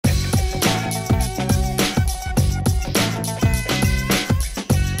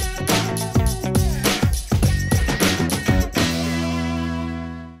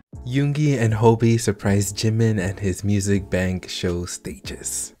Jungkook and Hobi surprised Jimin at his music bank show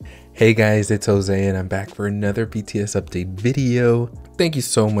stages. Hey guys, it's Jose and I'm back for another BTS update video. Thank you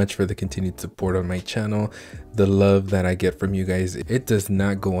so much for the continued support on my channel. The love that I get from you guys, it does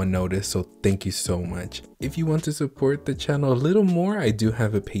not go unnoticed, so thank you so much. If you want to support the channel a little more, I do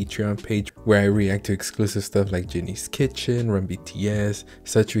have a Patreon page where I react to exclusive stuff like Jennie's Kitchen, Run BTS,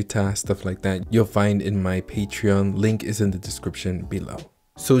 Suchwita, stuff like that. You'll find in my Patreon, link is in the description below.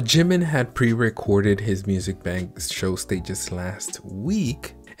 So Jimin had pre-recorded his music bank show stages last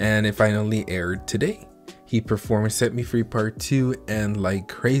week and it finally aired today. He performed Set Me Free Part 2 and Like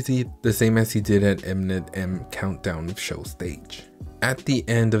Crazy, the same as he did at Mnet M Countdown show stage. At the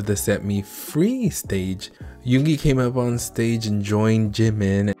end of the Set Me Free stage, Jungkook came up on stage and joined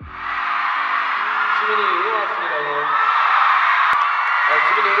Jimin.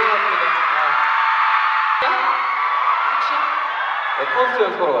 콘서트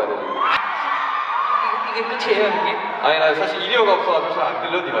연습하러 가야 돼. 이게 끝이에요, 이게? 아니, 나 사실 이리오가 없어가지고 잘 안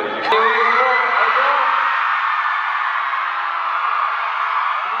들려, 네 말이.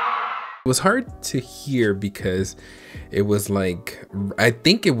 It was hard to hear because it was like, I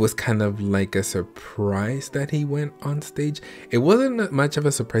think it was kind of like a surprise that he went on stage. It wasn't much of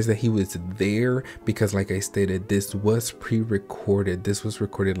a surprise that he was there because, like I stated, this was pre-recorded. This was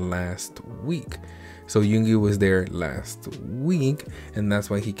recorded last week. So Jungkook was there last week and that's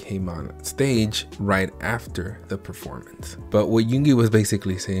why he came on stage right after the performance. But what Jungkook was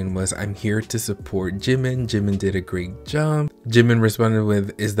basically saying was, I'm here to support Jimin. Jimin did a great job. Jimin responded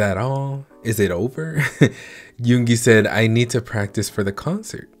with, is that all? Is it over? Jungkook said, I need to practice for the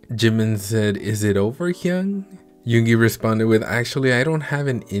concert. Jimin said, is it over, Hyung? Jungkook responded with, actually, I don't have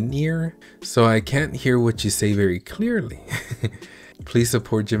an in-ear, so I can't hear what you say very clearly. Please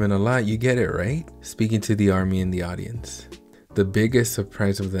support Jimin a lot, you get it, right? Speaking to the army in the audience. The biggest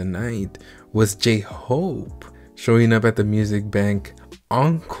surprise of the night was J-Hope showing up at the music bank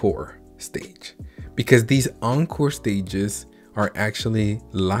Encore stage, because these Encore stages are actually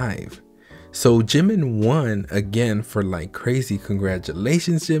live. So Jimin won again for Like Crazy.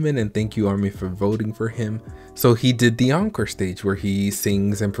 Congratulations, Jimin, and thank you, army, for voting for him. So he did the Encore stage where he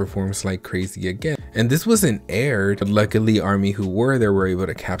sings and performs Like Crazy again. And this wasn't aired, but luckily army who were there were able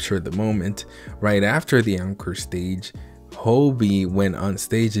to capture the moment. Right after the Encore stage, Hobi went on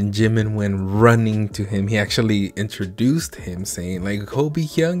stage and Jimin went running to him. He actually introduced him saying like, Hobi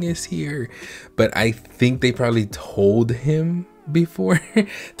Hyung is here. But I think they probably told him before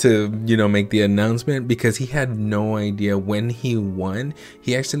to, you know, make the announcement, because he had no idea. When he won,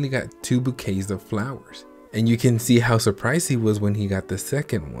 he actually got 2 bouquets of flowers. And you can see how surprised he was when he got the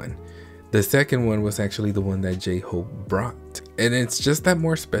second one. The second one was actually the one that J-Hope brought. And it's just that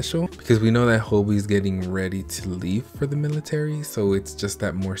more special because we know that Hobi's getting ready to leave for the military. So it's just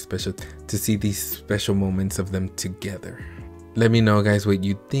that more special to see these special moments of them together. Let me know, guys, what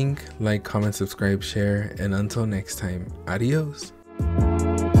you think. Like, comment, subscribe, share, and until next time, adios.